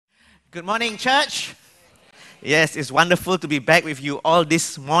Good morning, church. Yes, it's wonderful to be back with you all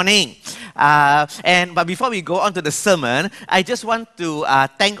this morning. But before we go on to the sermon, I just want to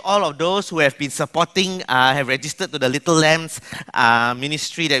thank all of those who have been supporting, have registered to the Little Lambs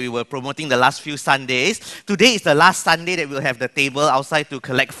ministry that we were promoting the last few Sundays. Today is the last Sunday that we'll have the table outside to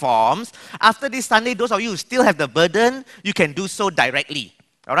collect forms. After this Sunday, those of you who still have the burden, you can do so directly.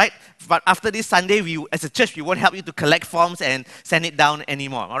 All right? But after this Sunday, we, as a church, we won't help you to collect forms and send it down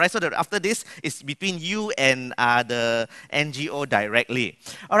anymore. All right? So that after this, it's between you and the NGO directly.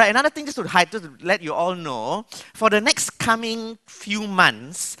 All right, another thing just to let you all know, for the next coming few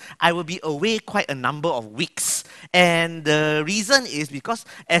months, I will be away quite a number of weeks. And the reason is because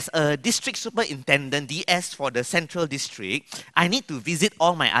as a district superintendent, DS for the Central District, I need to visit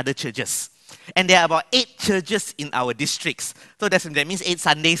all my other churches. And there are about 8 churches in our districts. So that means 8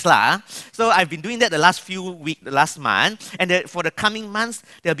 Sundays lah. So I've been doing that the last month. And for the coming months,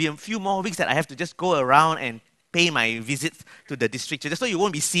 there'll be a few more weeks that I have to just go around and pay my visits to the district churches. So you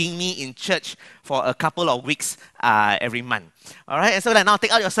won't be seeing me in church for a couple of weeks every month. All right, and so now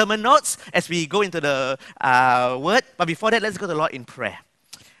take out your sermon notes as we go into the word. But before that, let's go to the Lord in prayer.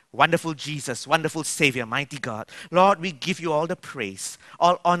 Wonderful Jesus, wonderful Savior, mighty God. Lord, we give you all the praise,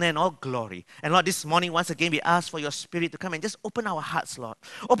 all honor and all glory. And Lord, this morning, once again, we ask for your Spirit to come and just open our hearts, Lord.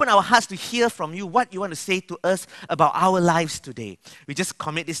 Open our hearts to hear from you what you want to say to us about our lives today. We just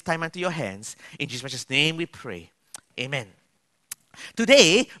commit this time unto your hands. In Jesus' precious name we pray. Amen.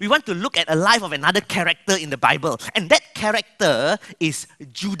 Today, we want to look at a life of another character in the Bible. And that character is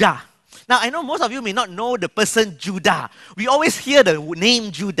Judah. Now, I know most of you may not know the person Judah. We always hear the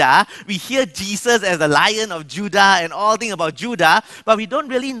name Judah. We hear Jesus as the Lion of Judah and all things about Judah, but we don't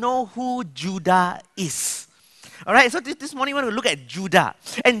really know who Judah is. All right, so this morning we want to look at Judah.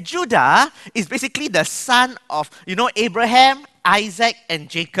 And Judah is basically the son of, Abraham, Isaac, and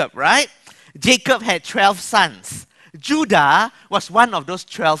Jacob, right? Jacob had 12 sons. Judah was one of those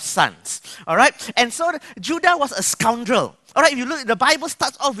 12 sons. All right, and so Judah was a scoundrel. All right, if you look, the Bible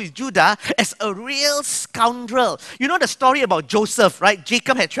starts off with Judah as a real scoundrel. You know the story about Joseph, right?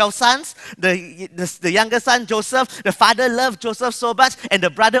 Jacob had 12 sons. The younger son, Joseph, the father loved Joseph so much, and the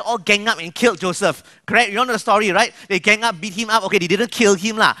brother all gang up and killed Joseph. Correct? You know the story, right? They gang up, beat him up. Okay, they didn't kill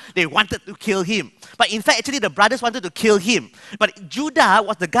him lah. They wanted to kill him. But in fact, actually, the brothers wanted to kill him. But Judah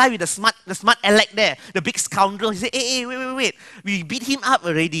was the guy with the smart aleck there, the big scoundrel. He said, hey, wait. We beat him up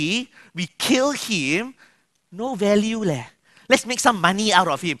already. We kill him. No value leh. Let's make some money out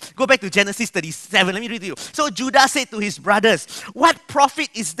of him. Go back to Genesis 37. Let me read to you. So Judah said to his brothers, what profit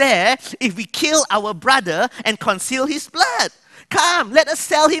is there if we kill our brother and conceal his blood? Come, let us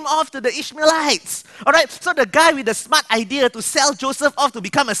sell him off to the Ishmaelites. All right, so the guy with the smart idea to sell Joseph off to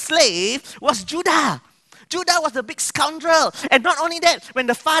become a slave was Judah. Judah was a big scoundrel. And not only that, when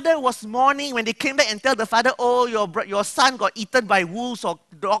the father was mourning, when they came back and tell the father, oh, your son got eaten by wolves or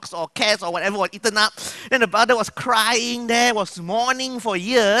dogs or cats or whatever was eaten up, then the brother was crying there, was mourning for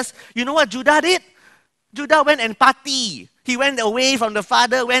years. You know what Judah did? Judah went and party. He went away from the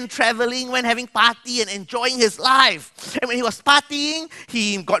father, went traveling, went having party and enjoying his life. And when he was partying,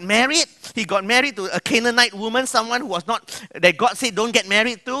 he got married. He got married to a Canaanite woman, someone who was not, that God said don't get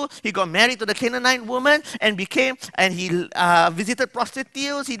married to. He got married to the Canaanite woman and he visited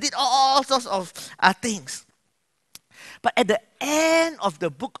prostitutes. He did all sorts of things. But at the end of the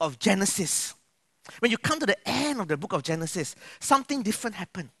book of Genesis, when you come to the end of the book of Genesis, something different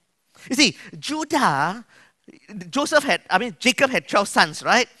happened. You see, Jacob had 12 sons,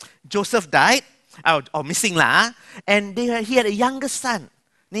 right? Joseph died, or missing lah, and he had a younger son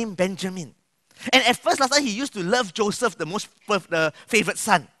named Benjamin. And at first, last time, he used to love Joseph, the favorite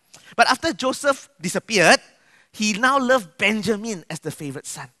son. But after Joseph disappeared, he now loved Benjamin as the favorite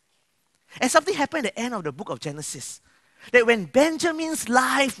son. And something happened at the end of the book of Genesis. That when Benjamin's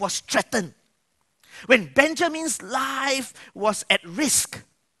life was threatened, when Benjamin's life was at risk,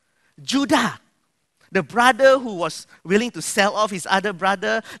 Judah, the brother who was willing to sell off his other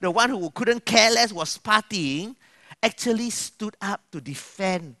brother, the one who couldn't care less, was partying, actually stood up to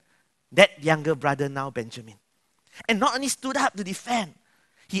defend that younger brother now, Benjamin. And not only stood up to defend,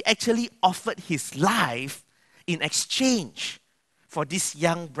 he actually offered his life in exchange for this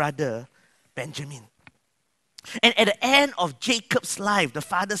young brother, Benjamin. And at the end of Jacob's life, the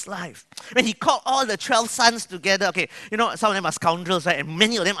father's life, when he called all the 12 sons together, okay, some of them are scoundrels, right? And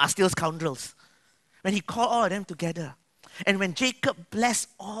many of them are still scoundrels. When he called all of them together, and when Jacob blessed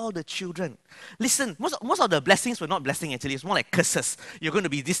all the children, listen, most of the blessings were not blessing actually, it's more like curses. You're going to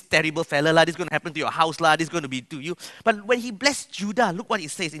be this terrible fella, this is going to happen to your house, this is going to be to you. But when he blessed Judah, look what he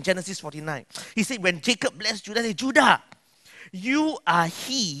says in Genesis 49. He said, when Jacob blessed Judah, he said, Judah, You are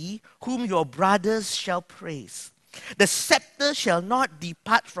he whom your brothers shall praise. The scepter shall not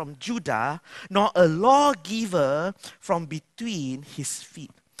depart from Judah, nor a lawgiver from between his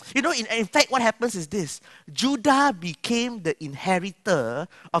feet. You know, in fact, what happens is this. Judah became the inheritor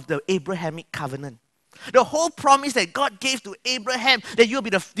of the Abrahamic covenant. The whole promise that God gave to Abraham, that you'll be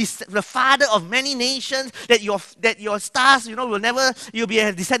the father of many nations, that your stars, will never, you'll be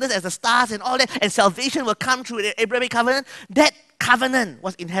a descendant as the stars and all that, and salvation will come through the Abrahamic covenant. That covenant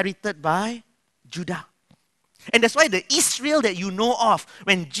was inherited by Judah. And that's why the Israel that you know of,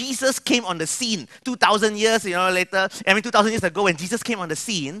 when Jesus came on the scene 2,000 years later, 2,000 years ago when Jesus came on the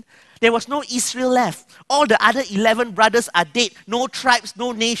scene, there was no Israel left. All the other 11 brothers are dead. No tribes,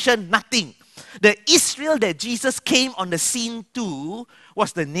 no nation, nothing. The Israel that Jesus came on the scene to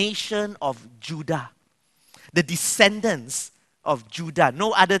was the nation of Judah. The descendants of Judah.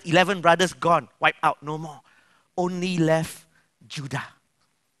 No other 11 brothers gone, wiped out, no more. Only left Judah.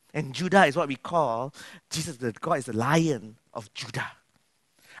 And Judah is what we call, God is the Lion of Judah.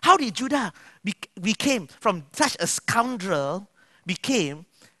 How did Judah became from such a scoundrel, became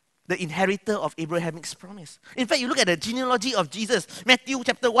the inheritor of Abrahamic's promise? In fact, you look at the genealogy of Jesus. Matthew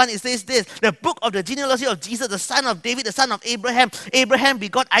chapter 1, it says this, the book of the genealogy of Jesus, the son of David, the son of Abraham. Abraham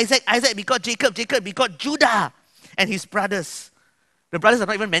begot Isaac, Isaac begot Jacob, Jacob begot Judah and his brothers. The brothers are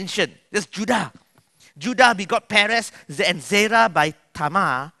not even mentioned, just Judah. Judah begot Perez, and Zerah by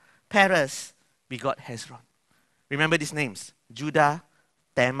Tamar. Perez begot Hezron. Remember these names, Judah,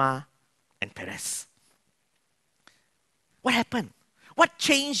 Tamar, and Perez. What happened? What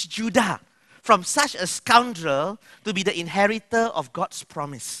changed Judah from such a scoundrel to be the inheritor of God's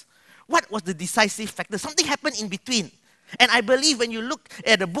promise? What was the decisive factor? Something happened in between. And I believe when you look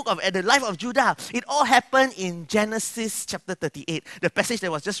at the life of Judah, it all happened in Genesis chapter 38, the passage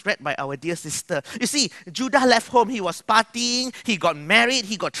that was just read by our dear sister. You see, Judah left home, he was partying, he got married,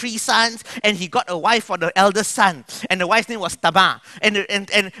 he got 3 sons, and he got a wife for the eldest son. And the wife's name was Tamar. And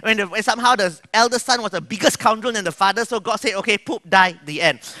somehow the eldest son was a bigger scoundrel than the father, so God said, okay, poop, die, the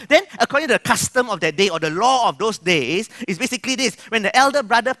end. Then, according to the custom of that day, or the law of those days, is basically this. When the elder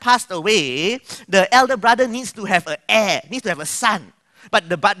brother passed away, the elder brother needs to have an heir, needs to have a son. But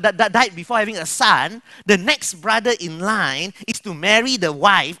that died before having a son. The next brother in line is to marry the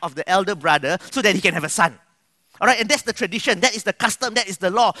wife of the elder brother so that he can have a son. All right, and that's the tradition, that is the custom, that is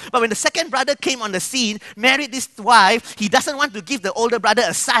the law. But when the second brother came on the scene, married this wife, he doesn't want to give the older brother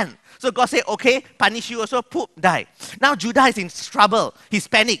a son. So God said, okay, punish you also, poop, die. Now Judah is in trouble. He's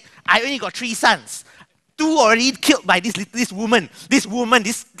panicked. I only got 3 sons. 2 already killed by this woman, this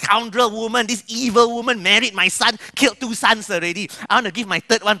scoundrel woman, this evil woman married my son, killed 2 sons already. I want to give my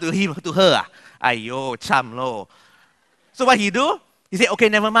 3rd one to her. Ayo, cham lo. So what he do? He said, okay,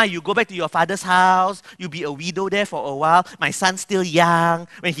 never mind. You go back to your father's house. You be a widow there for a while. My son's still young.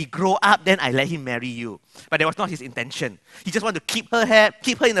 When he grow up, then I let him marry you. But that was not his intention. He just wanted to keep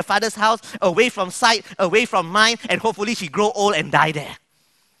her in the father's house, away from sight, away from mind, and hopefully she grow old and die there.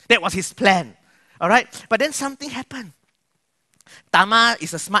 That was his plan. All right? But then something happened. Tamar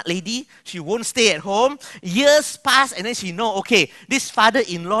is a smart lady. She won't stay at home. Years pass and then she know, okay, this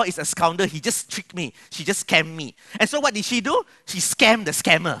father-in-law is a scoundrel. He just tricked me. She just scammed me. And so what did she do? She scammed the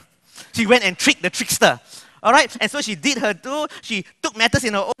scammer. She went and tricked the trickster. All right? And so she did her too. She took matters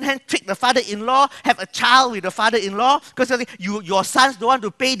in her own hand, tricked the father-in-law, have a child with the father-in-law. Because your sons don't want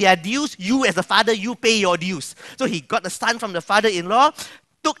to pay their dues. You as the father, you pay your dues. So he got the son from the father-in-law,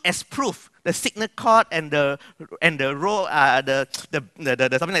 took as proof the signet cord and the roll,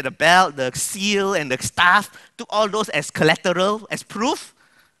 something like the belt, the seal, and the staff. Took all those as collateral, as proof,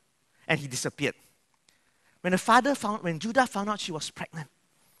 and he disappeared. When Judah found out she was pregnant,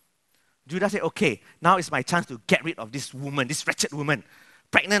 Judah said, "Okay, now is my chance to get rid of this woman, this wretched woman.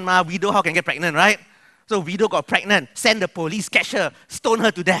 Pregnant, widow, how can get pregnant, right? So widow got pregnant. Send the police, catch her, stone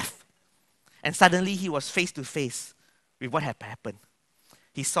her to death." And suddenly he was face to face with what had happened.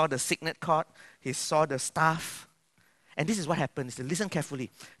 He saw the signet cord, he saw the staff. And this is what happened. Listen carefully.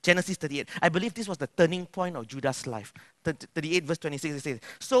 Genesis 38. I believe this was the turning point of Judah's life. 38 verse 26, it says,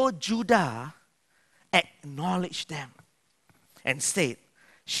 "So Judah acknowledged them and said,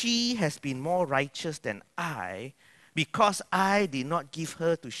 'She has been more righteous than I, because I did not give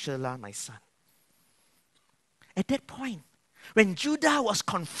her to Shelah my son.'" At that point, when Judah was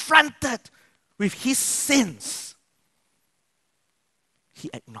confronted with his sins, he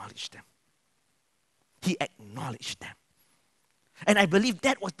acknowledged them. He acknowledged them. And I believe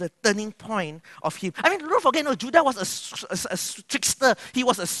that was the turning point of him. I mean, don't forget, Judah was a trickster. He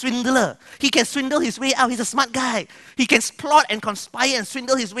was a swindler. He can swindle his way out. He's a smart guy. He can plot and conspire and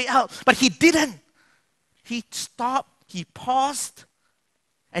swindle his way out. But he didn't. He stopped he paused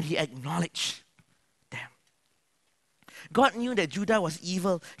and he acknowledged them. God knew that Judah was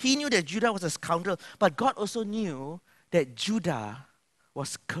evil. He knew that Judah was a scoundrel. But God also knew that Judah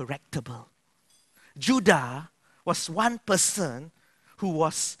was correctable. Judah was one person who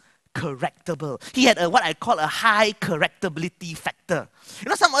was correctable. He had what I call a high correctability factor. You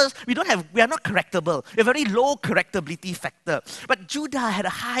know, some of us, we are not correctable. We have a very low correctability factor. But Judah had a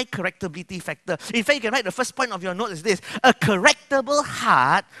high correctability factor. In fact, you can write the first point of your note is this: a correctable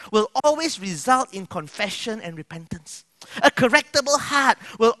heart will always result in confession and repentance. A correctable heart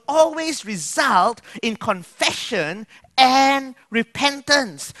will always result in confession and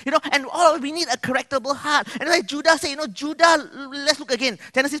repentance. You know, and all we need a correctable heart. And like Judah said, Judah, let's look again.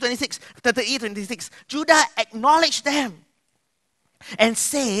 Genesis 38:26. Judah acknowledged them and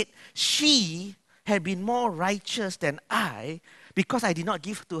said, she had been more righteous than I because I did not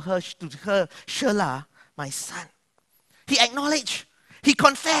give to her Shelah, my son. He acknowledged. He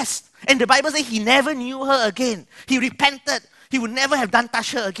confessed. And the Bible says he never knew her again. He repented. He would never have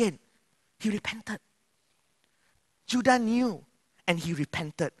touched her again. He repented. Judah knew and he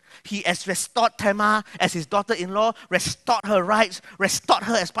repented. He has restored Tamar as his daughter-in-law, restored her rights, restored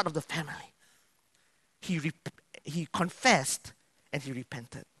her as part of the family. He confessed and he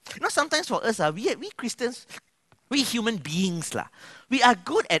repented. Sometimes for us, we Christians, we human beings, we are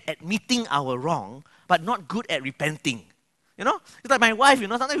good at admitting our wrong, but not good at repenting. It's like my wife,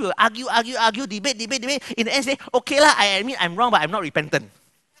 sometimes we will argue, debate. In the end, say, okay I admit I'm wrong, but I'm not repentant.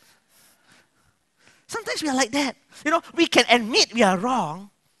 Sometimes we are like that. We can admit we are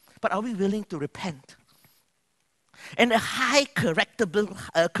wrong, but are we willing to repent? And a high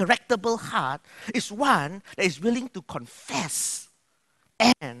correctable heart is one that is willing to confess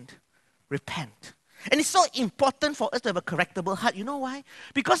and repent. And it's so important for us to have a correctable heart. You know why?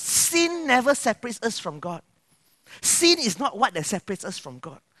 Because sin never separates us from God. Sin is not what that separates us from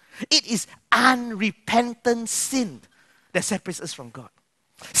God. It is unrepentant sin that separates us from God.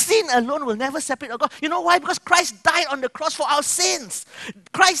 Sin alone will never separate us from God. You know why? Because Christ died on the cross for our sins.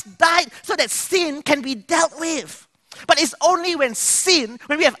 Christ died so that sin can be dealt with. But it's only when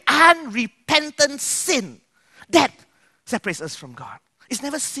we have unrepentant sin, that separates us from God. It's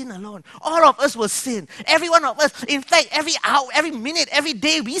never sin alone. All of us will sin. Every one of us. In fact, every hour, every minute, every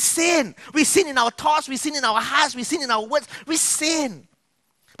day, we sin. We sin in our thoughts. We sin in our hearts. We sin in our words. We sin.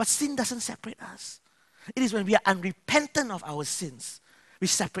 But sin doesn't separate us. It is when we are unrepentant of our sins, which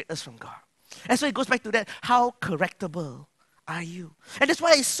separate us from God. And so it goes back to that. How correctable are you? And that's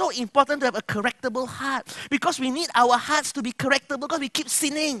why it's so important to have a correctable heart. Because we need our hearts to be correctable because we keep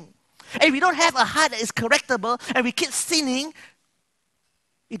sinning. And if we don't have a heart that is correctable and we keep sinning,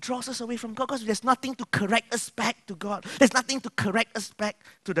 it draws us away from God because there's nothing to correct us back to God. There's nothing to correct us back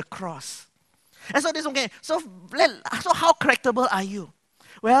to the cross. And so this, okay, so how correctable are you?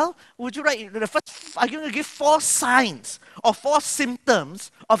 Well, would you write the first? I'm going to give 4 signs or 4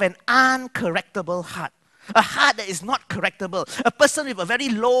 symptoms of an uncorrectable heart. A heart that is not correctable. A person with a very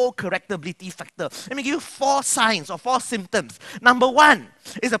low correctability factor. Let me give you 4 signs or 4 symptoms. Number 1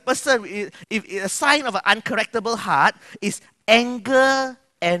 is a sign of an uncorrectable heart is anger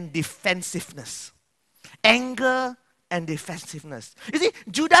and defensiveness. Anger and defensiveness. You see,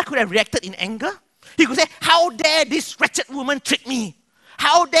 Judah could have reacted in anger. He could say, how dare this wretched woman trick me?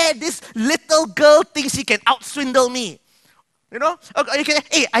 How dare this little girl think she can out-swindle me? You can say,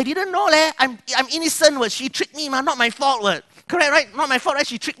 hey, I didn't know, I'm innocent, she tricked me, not my fault. Correct, right? Not my fault, right?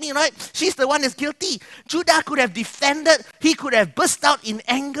 She tricked me, right? She's the one that's guilty. Judah could have defended. He could have burst out in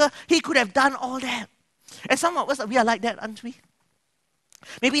anger. He could have done all that. And some of us, we are like that, aren't we?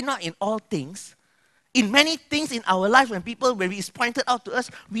 Maybe not in all things. In many things in our life, when it's pointed out to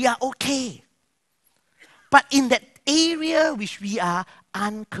us, we are okay. But in that area which we are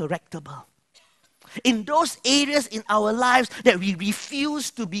uncorrectable, in those areas in our lives that we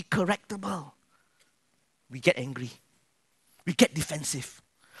refuse to be correctable, we get angry. We get defensive.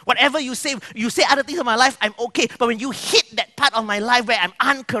 Whatever you say other things in my life, I'm okay. But when you hit that part of my life where I'm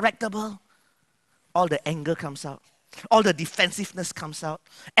uncorrectable, all the anger comes out. All the defensiveness comes out.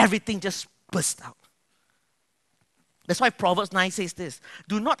 Everything just bursts out. That's why Proverbs 9 says this.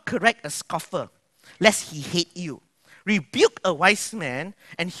 Do not correct a scoffer, lest he hate you. Rebuke a wise man,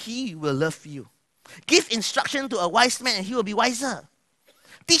 and he will love you. Give instruction to a wise man, and he will be wiser.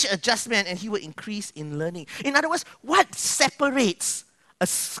 Teach a just man, and he will increase in learning. In other words, what separates a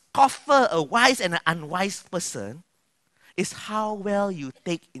scoffer, a wise and an unwise person, is how well you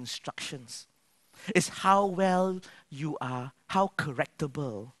take instructions. Is how well you are, how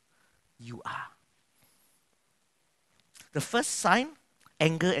correctable you are. The first sign,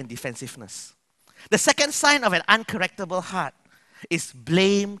 anger and defensiveness. The second sign of an uncorrectable heart is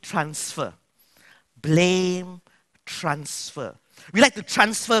blame transfer. Blame transfer. We like to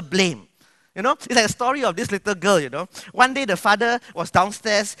transfer blame. You know, it's like a story of this little girl, you know. One day the father was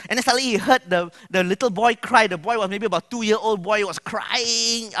downstairs and then suddenly he heard the little boy cry. The boy was maybe about 2-year-old boy, was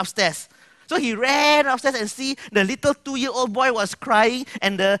crying upstairs. So he ran upstairs and see the little 2-year-old boy was crying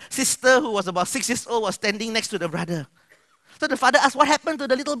and the sister who was about 6 years old was standing next to the brother. So the father asked, what happened to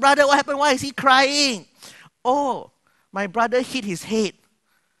the little brother? What happened? Why is he crying? Oh, my brother hit his head.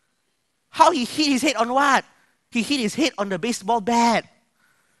 How he hit his head on what? He hit his head on the baseball bat.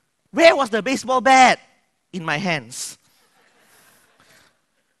 Where was the baseball bat? In my hands.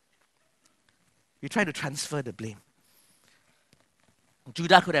 We try to transfer the blame.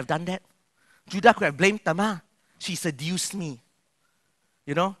 Judah could have done that. Judah could have blamed Tamar. She seduced me.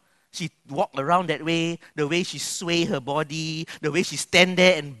 You know, she walked around that way, the way she sway her body, the way she stand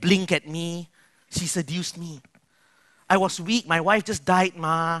there and blink at me. She seduced me. I was weak. My wife just died,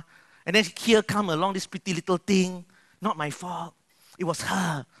 ma. And then here come along this pretty little thing. Not my fault. It was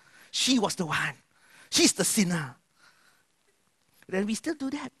her. She was the one. She's the sinner. Then we still do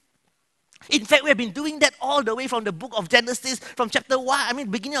that. In fact, we have been doing that all the way from the book of Genesis, from chapter 1,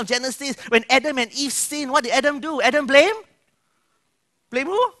 beginning of Genesis, when Adam and Eve sinned. What did Adam do? Adam blame? Blame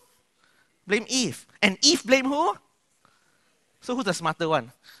who? Blame Eve. And Eve blame who? So who's the smarter one?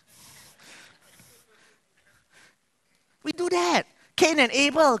 We do that. Cain and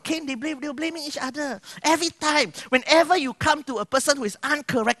Abel, they were blaming each other. Every time, whenever you come to a person who is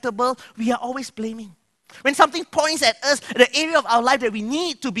uncorrectable, we are always blaming. When something points at us, the area of our life that we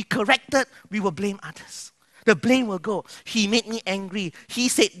need to be corrected, we will blame others. The blame will go. He made me angry. He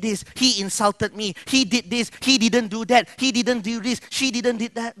said this. He insulted me. He did this. He didn't do that. He didn't do this. She didn't do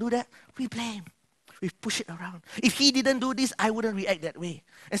that. We blame. We push it around. If he didn't do this, I wouldn't react that way.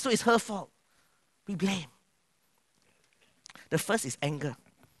 And so it's her fault. We blame. The first is anger.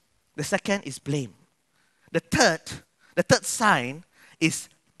 The second is blame. The third sign is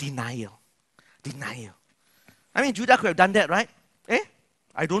denial. Denial. Judah could have done that, right?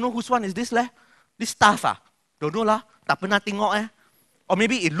 I don't know whose one is this, leh. This staff, Don't know lah. Tak pernah tengok, Or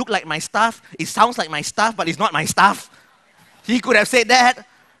maybe it looked like my staff. It sounds like my staff, but it's not my staff. He could have said that.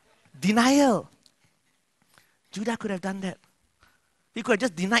 Denial. Judah could have done that. He could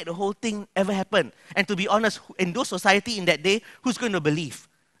have just denied the whole thing ever happened. And to be honest, in those society in that day, who's going to believe?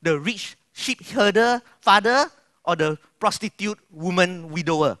 The rich sheep herder father or the prostitute woman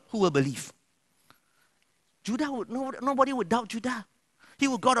widower? Who will believe? Nobody would doubt Judah. He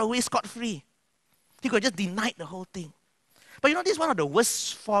would got away scot-free. He could have just denied the whole thing. But this is one of the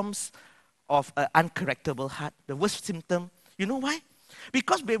worst forms of an uncorrectable heart. The worst symptom. You know why?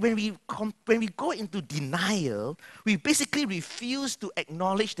 Because when we go into denial, we basically refuse to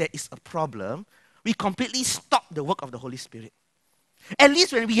acknowledge there is a problem. We completely stop the work of the Holy Spirit. At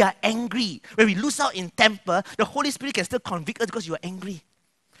least when we are angry, when we lose out in temper, the Holy Spirit can still convict us because you are angry.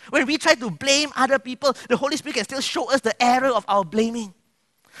 When we try to blame other people, the Holy Spirit can still show us the error of our blaming.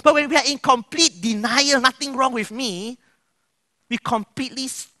 But when we are in complete denial, nothing wrong with me, we completely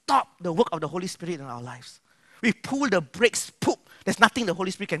stop the work of the Holy Spirit in our lives. We pull the brakes, poop. There's nothing the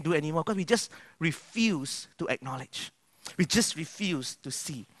Holy Spirit can do anymore because we just refuse to acknowledge. We just refuse to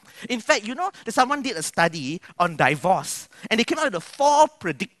see. In fact, that someone did a study on divorce and they came out with the 4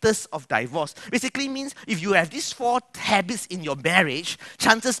 predictors of divorce. Basically means if you have these 4 habits in your marriage,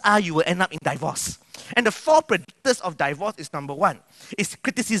 chances are you will end up in divorce. And the 4 predictors of divorce is number 1, is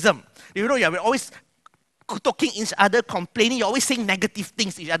criticism. You're always talking each other, complaining, you're always saying negative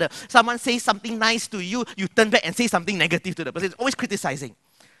things to each other. Someone says something nice to you, you turn back and say something negative to the person. It's always criticizing.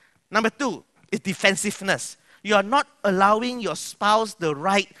 Number 2 is defensiveness. You are not allowing your spouse the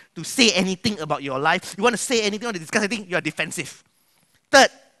right to say anything about your life. You want to say anything, you want to discuss anything, you are defensive. Third,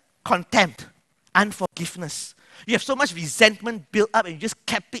 contempt, unforgiveness. You have so much resentment built up and you just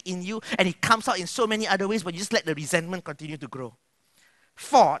kept it in you and it comes out in so many other ways, but you just let the resentment continue to grow.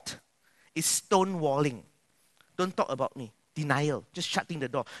 Fourth is stonewalling. Don't talk about me. Denial. Just shutting the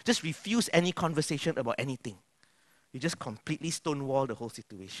door. Just refuse any conversation about anything. You just completely stonewall the whole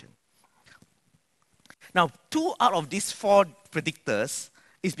situation. Now, 2 out of these 4 predictors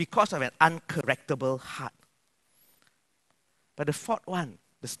is because of an uncorrectable heart. But the 4th one,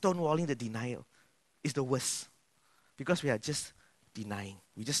 the stonewalling, the denial, is the worst. Because we are just denying.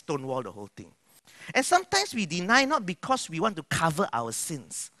 We just stonewall the whole thing. And sometimes we deny not because we want to cover our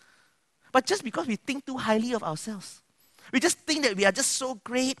sins, but just because we think too highly of ourselves. We just think that we are just so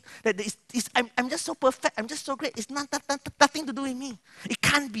great, that I'm just so perfect, I'm just so great. It's nothing to do with me. It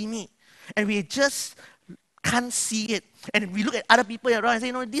can't be me. And we just can't see it. And we look at other people around and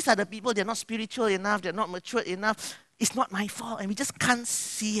say, these are the people, they're not spiritual enough, they're not mature enough. It's not my fault, and we just can't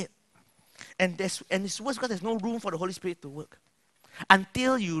see it. And it's worse because there's no room for the Holy Spirit to work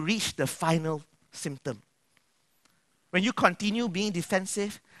until you reach the final symptom. When you continue being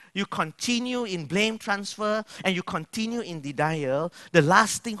defensive, you continue in blame transfer, and you continue in denial, the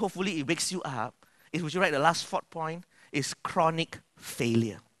last thing, hopefully, it wakes you up, is, would you write the last fourth point, is chronic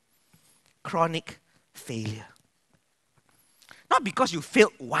failure. Chronic failure. Not because you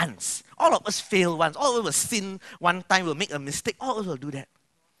failed once. All of us fail once. All of us sin one time, we'll make a mistake. All of us will do that.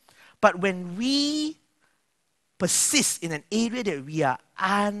 But when we persist in an area that we are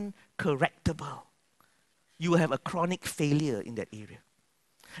uncorrectable, you will have a chronic failure in that area.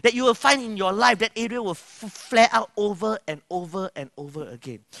 That you will find in your life, that area will flare out over and over and over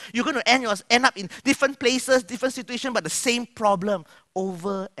again. You're going to end up in different places, different situations, but the same problem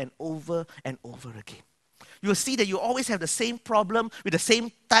over and over and over again. You'll see that you always have the same problem with the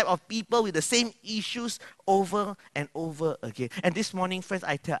same type of people, with the same issues over and over again. And this morning, friends,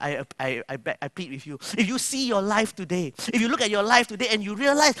 I plead with you. If you see your life today, if you look at your life today and you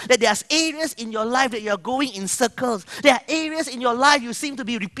realize that there are areas in your life that you are going in circles, there are areas in your life you seem to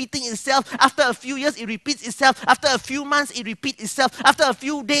be repeating itself. After a few years, it repeats itself. After a few months, it repeats itself. After a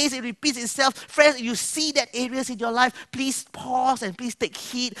few days, it repeats itself. Friends, you see that areas in your life, please pause and please take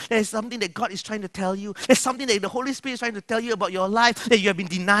heed. There is something that God is trying to tell you. There's something that the Holy Spirit is trying to tell you about your life, that you have been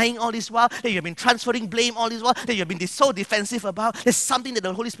denying all this while, that you have been transferring blame all this while, that you have been so defensive about. There's something that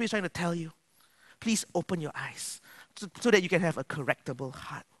the Holy Spirit is trying to tell you. Please open your eyes so that you can have a correctable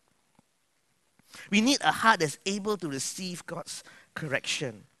heart. We need a heart that's able to receive God's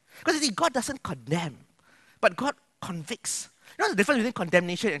correction. Because you see, God doesn't condemn, but God convicts. You know the difference between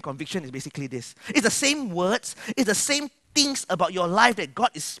condemnation and conviction is basically this. It's the same words, it's the same things about your life that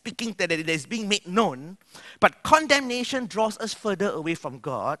God is speaking, that is being made known, but condemnation draws us further away from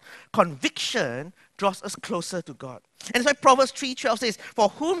God. Conviction draws us closer to God. And that's why Proverbs 3:12 says, "For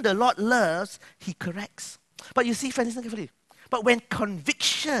whom the Lord loves, He corrects." But you see, friends, listen carefully. But when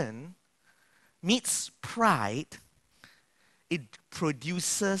conviction meets pride, it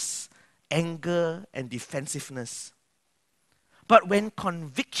produces anger and defensiveness. But when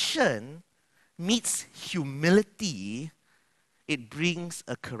conviction meets humility, it brings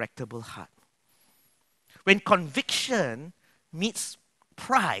a correctable heart. When conviction meets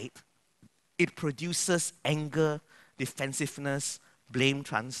pride, it produces anger, defensiveness, blame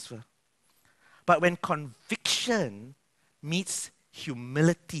transfer. But when conviction meets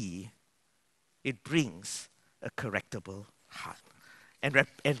humility, it brings a correctable heart and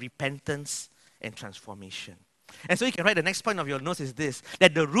repentance and transformation. And so you can write the next point of your notes is this,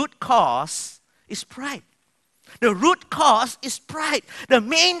 that the root cause is pride. The root cause is pride. The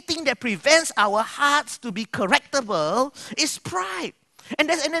main thing that prevents our hearts to be correctable is pride. And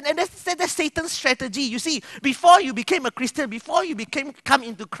that's Satan's strategy. You see, before you became a Christian, before you come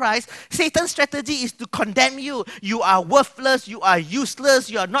into Christ, Satan's strategy is to condemn you. You are worthless, you are useless,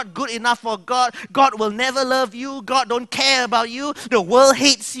 you are not good enough for God. God will never love you. God don't care about you. The world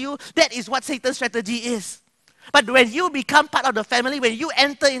hates you. That is what Satan's strategy is. But when you become part of the family, when you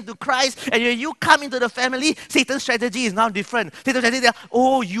enter into Christ and when you come into the family, Satan's strategy is now different. Satan's strategy is,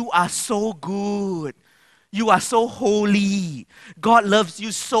 oh, you are so good. You are so holy. God loves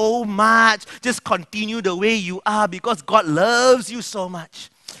you so much. Just continue the way you are because God loves you so much.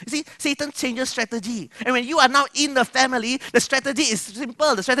 You see, Satan changes strategy. And when you are now in the family, the strategy is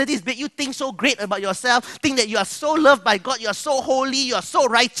simple. The strategy is make you think so great about yourself, think that you are so loved by God, you are so holy, you are so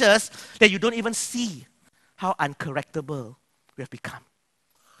righteous, that you don't even see how uncorrectable we have become.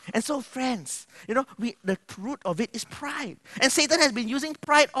 And so, friends, the root of it is pride. And Satan has been using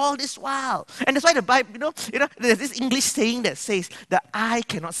pride all this while. And that's why the Bible, there's this English saying that says, the eye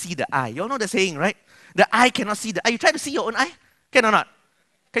cannot see the eye. You all know the saying, right? The eye cannot see the eye. You try to see your own eye? Can or not?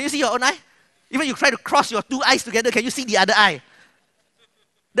 Can you see your own eye? Even you try to cross your two eyes together, can you see the other eye?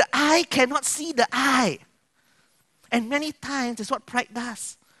 The eye cannot see the eye. And many times, that's what pride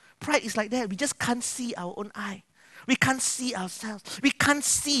does. Pride is like that. We just can't see our own eye. We can't see ourselves. We can't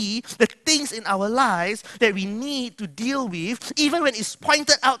see the things in our lives that we need to deal with. Even when it's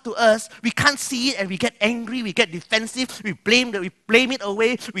pointed out to us, we can't see it and we get angry, we get defensive, we blame it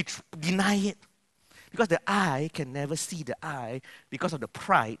away, we deny it. Because the eye can never see the eye because of the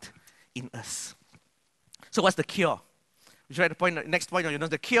pride in us. So what's the cure? Would you write the next point on your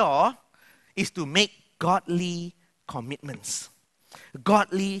notes? The cure is to make godly commitments.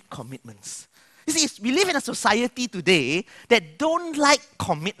 Godly commitments. You see, we live in a society today that don't like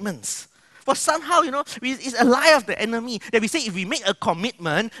commitments. For somehow, it's a lie of the enemy that we say if we make a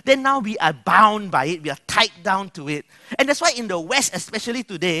commitment, then now we are bound by it. We are tied down to it. And that's why in the West, especially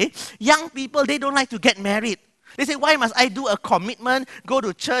today, young people, they don't like to get married. They say, why must I do a commitment, go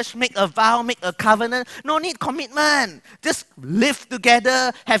to church, make a vow, make a covenant? No need commitment. Just live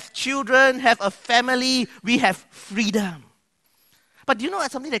together, have children, have a family. We have freedom. But do you know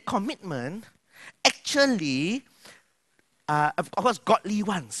something? That commitment actually, of course, godly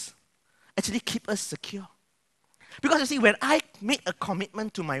ones, actually keep us secure. Because you see, when I make a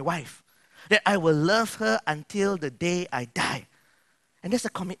commitment to my wife, that I will love her until the day I die. And that's a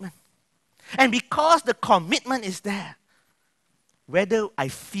commitment. And because the commitment is there, whether I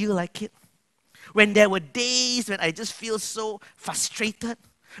feel like it, when there were days when I just feel so frustrated,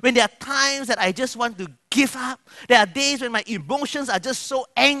 when there are times that I just want to give up, there are days when my emotions are just so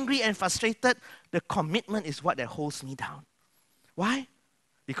angry and frustrated, the commitment is what that holds me down. Why?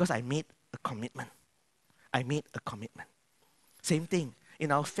 Because I made a commitment. I made a commitment. Same thing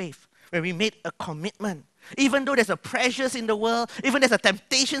in our faith. When we made a commitment, even though there's a pressures in the world, even there's a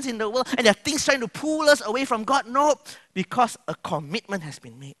temptations in the world, and there are things trying to pull us away from God, no, because a commitment has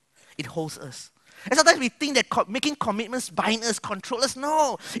been made. It holds us. And sometimes we think that making commitments bind us, control us.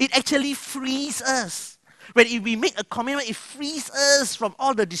 No, it actually frees us. When we make a commitment, it frees us from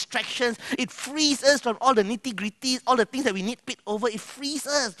all the distractions. It frees us from all the nitty-gritties, all the things that we nitpick over. It frees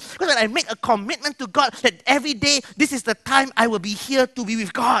us. Because when I make a commitment to God that every day, this is the time I will be here to be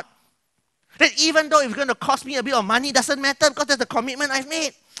with God. That even though it's going to cost me a bit of money, doesn't matter because that's the commitment I've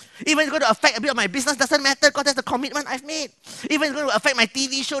made. Even if it's going to affect a bit of my business, doesn't matter because that's the commitment I've made. Even if it's going to affect my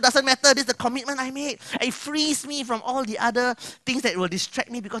TV show, doesn't matter, this is the commitment I made. It frees me from all the other things that will distract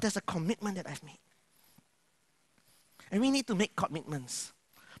me because that's a commitment that I've made. And we need to make commitments.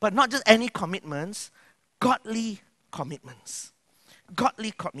 But not just any commitments, godly commitments.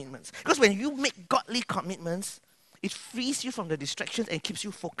 Godly commitments. Because when you make godly commitments, it frees you from the distractions and keeps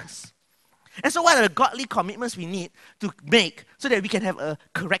you focused. And so what are the godly commitments we need to make so that we can have a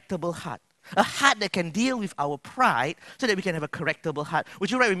correctable heart? A heart that can deal with our pride so that we can have a correctable heart.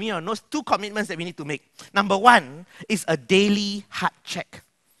 Would you write with me on those 2 commitments that we need to make? Number 1 is a daily heart check.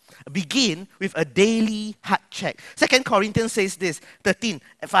 Begin with a daily heart check. 2 Corinthians says this,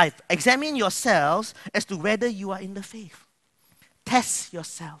 13:5. Examine yourselves as to whether you are in the faith. Test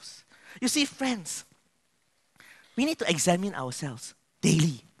yourselves. You see, friends, we need to examine ourselves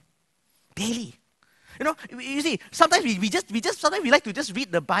daily. Daily. You see, sometimes sometimes we like to just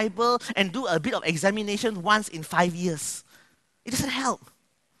read the Bible and do a bit of examination once in 5 years. It doesn't help.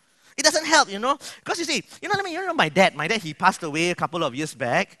 It doesn't help, because you see, my dad, he passed away a couple of years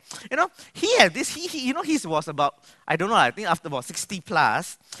back. He had this, he was about, I don't know, I think after about 60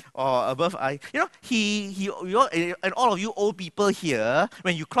 plus or above, and all of you old people here,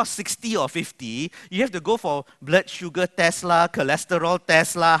 when you cross 60 or 50, you have to go for blood sugar test, cholesterol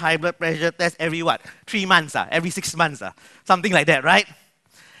test, high blood pressure test, every 3 months, every 6 months, something like that, right?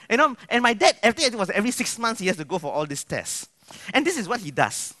 And my dad, I think it was every 6 months he has to go for all these tests. And this is what he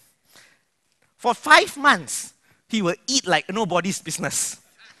does. For 5 months, he will eat like nobody's business.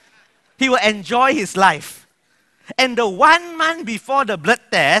 He will enjoy his life. And the 1 month before the blood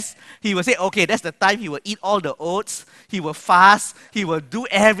test, he will say, okay, that's the time he will eat all the oats, he will fast, he will do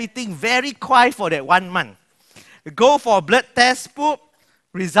everything very quiet for that 1 month. Go for a blood test, poop,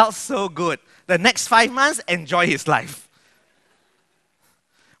 results so good. The next 5 months, enjoy his life.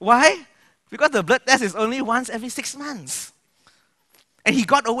 Why? Because the blood test is only once every 6 months. And he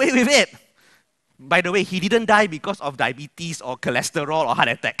got away with it. By the way, he didn't die because of diabetes or cholesterol or heart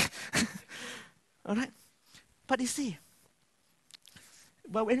attack. All right? But you see,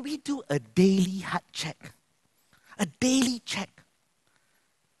 but when we do a daily heart check, a daily check,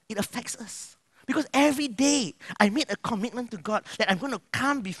 it affects us. Because every day, I made a commitment to God that I'm going to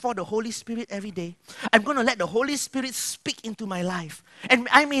come before the Holy Spirit every day. I'm going to let the Holy Spirit speak into my life. And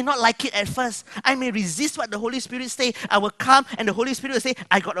I may not like it at first. I may resist what the Holy Spirit say. I will come and the Holy Spirit will say,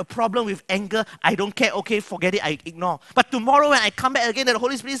 I got a problem with anger. I don't care. Okay, forget it. I ignore. But tomorrow when I come back again, the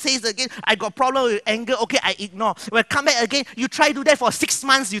Holy Spirit says again, I got a problem with anger. Okay, I ignore. When I come back again, you try to do that for 6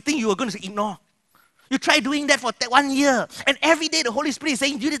 months. You think you were going to ignore. You try doing that for 1 year. And every day the Holy Spirit is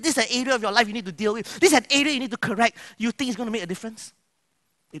saying, this is an area of your life you need to deal with. This is an area you need to correct. You think it's going to make a difference?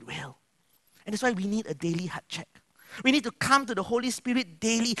 It will. And that's why we need a daily heart check. We need to come to the Holy Spirit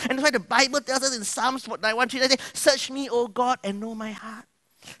daily. And that's why the Bible tells us in Psalms 91:3, search me, O God, and know my heart.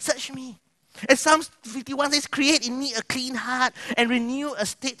 Search me. And Psalms 51 says, create in me a clean heart and renew a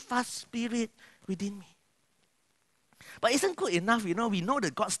steadfast spirit within me. But isn't good enough, we know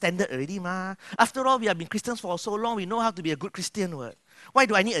the God standard already, ma. After all, we have been Christians for so long, we know how to be a good Christian word. Why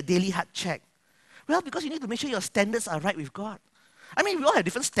do I need a daily heart check? Well, because you need to make sure your standards are right with God. I mean, we all have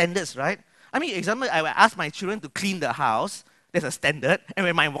different standards, right? I mean, example, I will ask my children to clean the house. There's a standard. And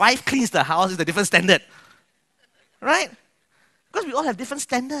when my wife cleans the house, it's a different standard. Right? Because we all have different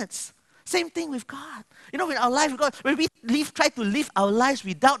standards. Same thing with God. You know, in our life, when we try to live our lives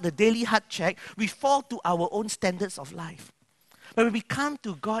without the daily heart check, we fall to our own standards of life. But when we come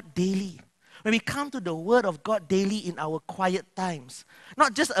to God daily, when we come to the Word of God daily in our quiet times,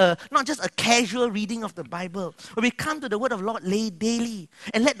 not just a casual reading of the Bible, when we come to the Word of Lord daily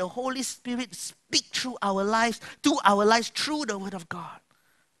and let the Holy Spirit speak through our lives, to our lives through the Word of God,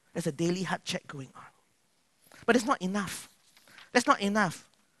 there's a daily heart check going on. But it's not enough. That's not enough.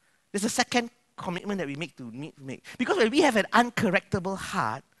 There's a second commitment that we need to make. Because when we have an uncorrectable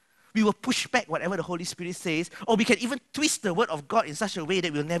heart, we will push back whatever the Holy Spirit says, or we can even twist the Word of God in such a way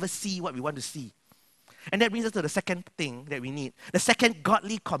that we'll never see what we want to see. And that brings us to the second thing that we need. The second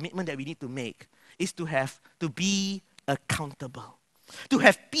godly commitment that we need to make is to be accountable. To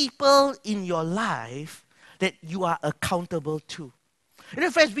have people in your life that you are accountable to. You know,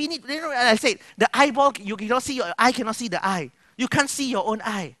 friends, we need, I said, the eyeball, you cannot see your eye, cannot see the eye. You can't see your own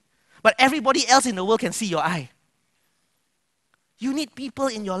eye. But everybody else in the world can see your eye. You need people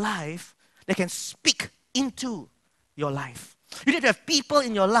in your life that can speak into your life. You need to have people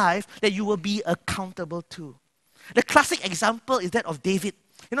in your life that you will be accountable to. The classic example is that of David.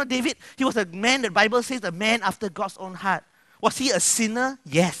 You know, David, he was a man, the Bible says, a man after God's own heart. Was he a sinner?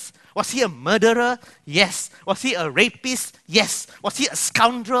 Yes. Was he a murderer? Yes. Was he a rapist? Yes. Was he a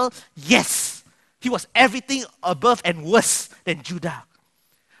scoundrel? Yes. He was everything above and worse than Judah.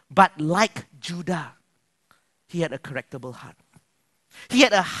 But like Judah, he had a correctable heart. He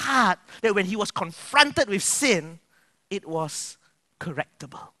had a heart that when he was confronted with sin, it was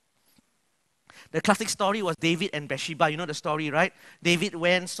correctable. The classic story was David and Bathsheba. You know the story, right? David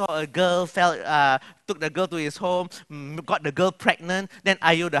went, saw a girl, took the girl to his home, got the girl pregnant. Then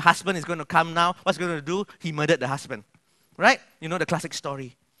the husband is going to come now. What's he going to do? He murdered the husband. Right? You know the classic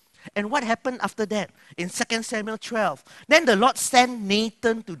story. And what happened after that? In 2 Samuel 12. Then the Lord sent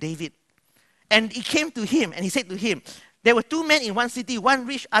Nathan to David. And he came to him and he said to him, there were two men in one city, one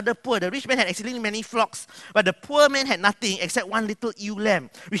rich, other poor. The rich man had exceedingly many flocks, but the poor man had nothing except one little ewe lamb,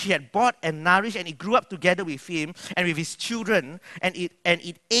 which he had bought and nourished, and it grew up together with him and with his children, and it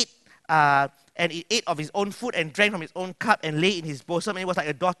ate of his own food and drank from his own cup and lay in his bosom, and it was like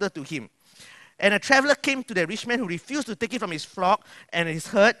a daughter to him. And a traveler came to the rich man who refused to take it from his flock and his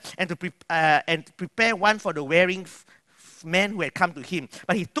herd and to prepare one for the wearing man who had come to him.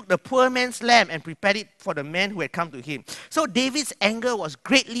 But he took the poor man's lamb and prepared it for the man who had come to him. So David's anger was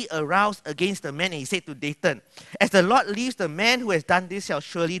greatly aroused against the man, and he said to Nathan, as the Lord lives, the man who has done this shall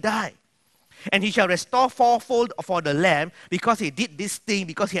surely die. And he shall restore fourfold for the lamb, because he did this thing,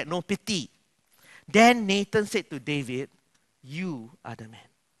 because he had no pity. Then Nathan said to David, you are the man.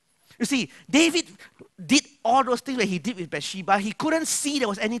 You see, David did all those things that he did with Bathsheba. He couldn't see there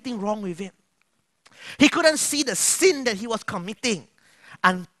was anything wrong with it. He couldn't see the sin that he was committing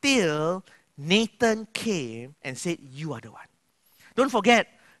until Nathan came and said, you are the one. Don't forget,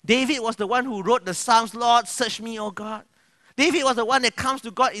 David was the one who wrote the Psalms, Lord, search me, O God. David was the one that comes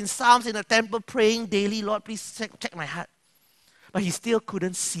to God in Psalms in the temple praying daily, Lord, please check my heart. But he still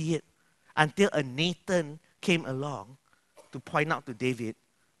couldn't see it until a Nathan came along to point out to David,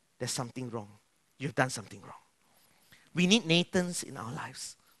 there's something wrong. You've done something wrong. We need Nathans in our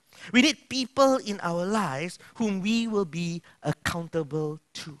lives. We need people in our lives whom we will be accountable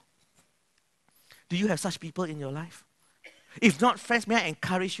to. Do you have such people in your life? If not, friends, may I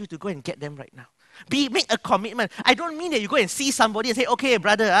encourage you to go and get them right now. Make a commitment. I don't mean that you go and see somebody and say, okay,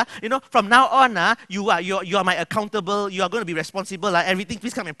 brother, from now on, you are my accountable, you are going to be responsible, everything,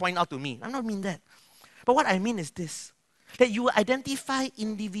 please come and point out to me. I don't mean that. But what I mean is this, that you will identify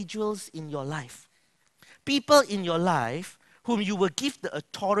individuals in your life, people in your life whom you will give the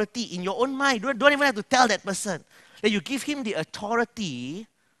authority in your own mind. Don't even have to tell that person. That you give him the authority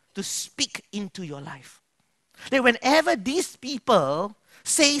to speak into your life. That whenever these people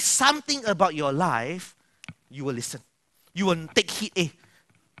say something about your life, you will listen. You will take heed.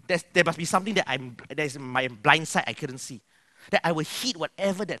 There must be something that is in my blind side I couldn't see. That I will heed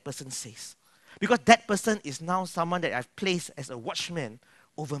whatever that person says. Because that person is now someone that I've placed as a watchman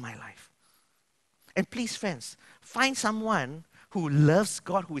over my life. And please, friends, find someone who loves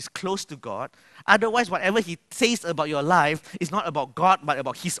God, who is close to God. Otherwise, whatever he says about your life is not about God, but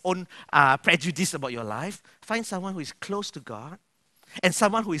about his own prejudice about your life. Find someone who is close to God and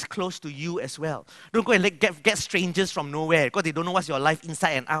someone who is close to you as well. Don't go and get strangers from nowhere because they don't know what's your life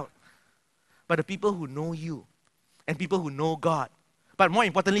inside and out. But the people who know you and people who know God. But more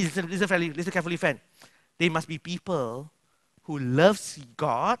importantly, listen carefully, friend. They must be people who loves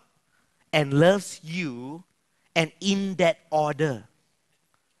God and loves you, and in that order.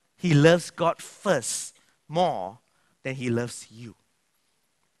 He loves God first more than he loves you.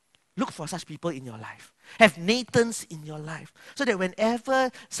 Look for such people in your life. Have Nathans in your life. So that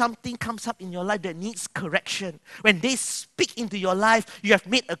whenever something comes up in your life that needs correction, when they speak into your life, you have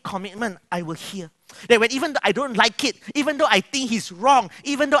made a commitment, I will hear. That when even though I don't like it, even though I think he's wrong,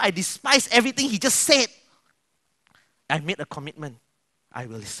 even though I despise everything he just said, I made a commitment, I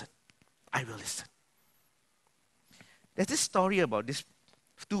will listen. I will listen. There's this story about these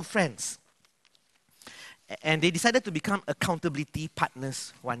two friends. And they decided to become accountability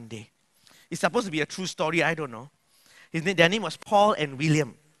partners one day. It's supposed to be a true story, I don't know. Their name was Paul and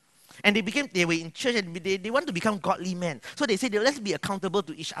William. And they were in church and they want to become godly men. So they said, let's be accountable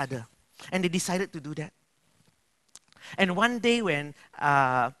to each other. And they decided to do that. And one day when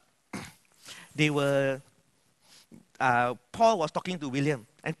Paul was talking to William.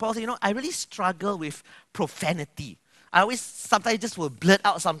 And Paul said, I really struggle with profanity. I always sometimes just will blurt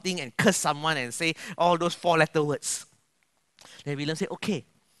out something and curse someone and say all those 4-letter words. Then William said, okay,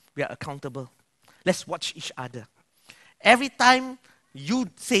 we are accountable. Let's watch each other. Every time you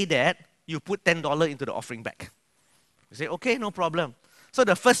say that, you put $10 into the offering bag. You say, okay, no problem. So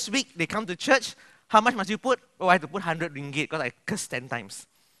the first week they come to church, how much must you put? Oh, I have to put 100 ringgit because I cursed 10 times.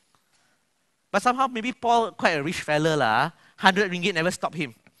 But somehow maybe Paul, quite a rich fella, 100 ringgit never stopped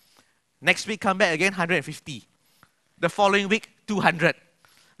him. Next week come back again, 150. The following week, 200.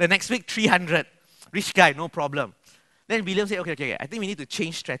 The next week, 300. Rich guy, no problem. Then William said, okay, I think we need to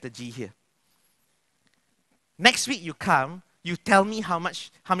change strategy here. Next week you come, you tell me how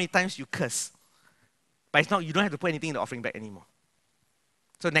many times you curse. But it's not, you don't have to put anything in the offering bag anymore.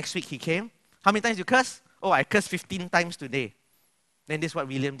 So next week he came. How many times you curse? Oh, I cursed 15 times today. Then this is what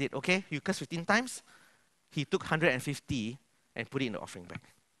William did. Okay, you cursed 15 times. He took 150 and put it in the offering bag.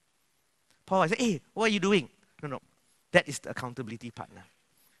 Paul, I said, hey, what are you doing? No. That is the accountability partner.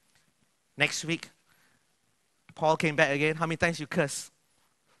 Next week, Paul came back again. How many times you curse?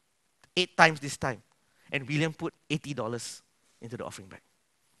 8 times this time. And William put $80 into the offering bag.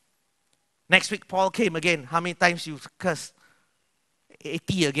 Next week, Paul came again. How many times you curse?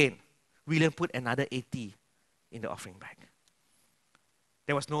 80 again. William put another 80 in the offering bag.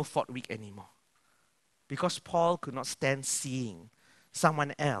 There was no 4th week anymore. Because Paul could not stand seeing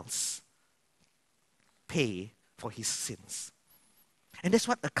someone else pay for his sins. And that's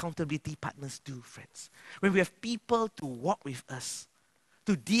what accountability partners do, friends. When we have people to walk with us,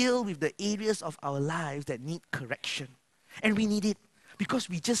 to deal with the areas of our lives that need correction. And we need it because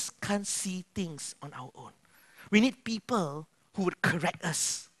we just can't see things on our own. We need people who would correct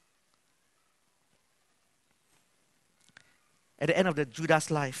us. At the end of the Judas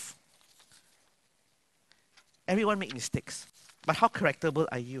life, everyone makes mistakes. But how correctable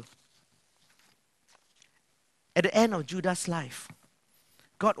are you? At the end of Judas' life,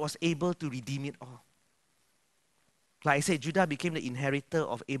 God was able to redeem it all. Like I said, Judah became the inheritor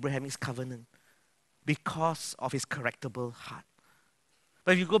of Abraham's covenant because of his correctable heart.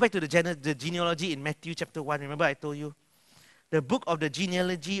 But if you go back to the genealogy in Matthew chapter 1, remember I told you, the book of the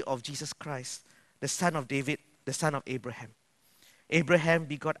genealogy of Jesus Christ, the son of David, the son of Abraham. Abraham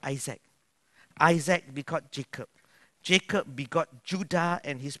begot Isaac. Isaac begot Jacob. Jacob begot Judah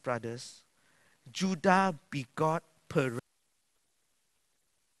and his brothers. Judah begot Perez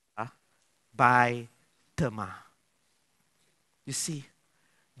by Tamar. You see,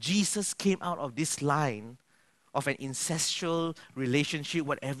 Jesus came out of this line of an incestual relationship,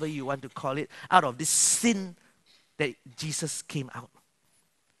 whatever you want to call it, out of this sin that Jesus came out.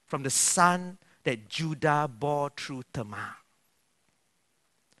 From the son that Judah bore through Tamar.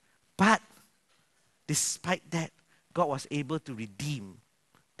 But despite that, God was able to redeem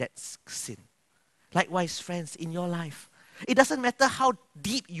that sin. Likewise, friends, in your life, it doesn't matter how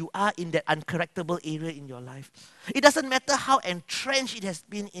deep you are in that uncorrectable area in your life. It doesn't matter how entrenched it has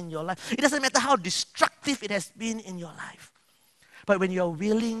been in your life. It doesn't matter how destructive it has been in your life. But when you are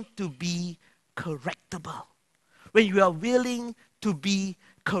willing to be correctable, when you are willing to be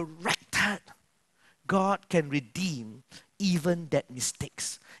corrected, God can redeem even that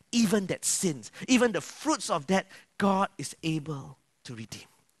mistakes, even that sins, even the fruits of that, God is able to redeem.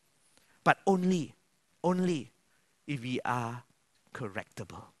 But only if we are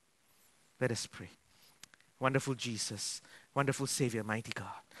correctable. Let us pray. Wonderful Jesus, wonderful Savior, mighty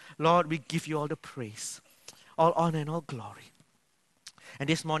God. Lord, we give you all the praise, all honor and all glory. And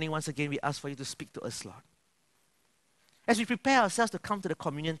this morning, once again, we ask for you to speak to us, Lord. As we prepare ourselves to come to the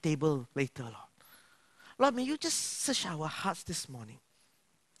communion table later, Lord. Lord, may you just search our hearts this morning.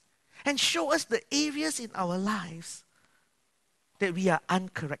 And show us the areas in our lives that we are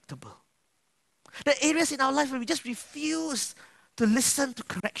uncorrectable. The areas in our life where we just refuse to listen to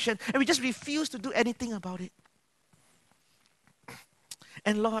correction and we just refuse to do anything about it.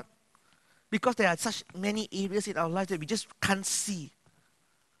 And Lord, because there are such many areas in our life that we just can't see,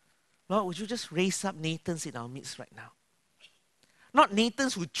 Lord, would you just raise up Nathans in our midst right now? Not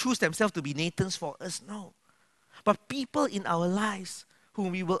Nathans who choose themselves to be Nathans for us, no. But people in our lives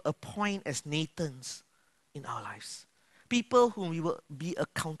whom we will appoint as Nathans in our lives. People whom we will be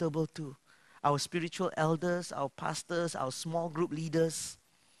accountable to. Our spiritual elders, our pastors, our small group leaders.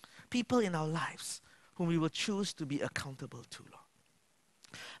 People in our lives whom we will choose to be accountable to, Lord.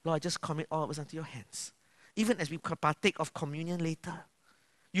 Lord, I just commit all of us unto your hands. Even as we partake of communion later,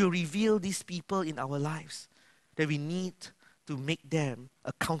 you reveal these people in our lives that we need to make them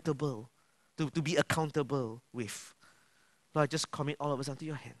accountable, to be accountable with. Lord, just commit all of us unto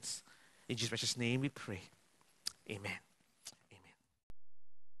your hands. In Jesus' precious name we pray. Amen.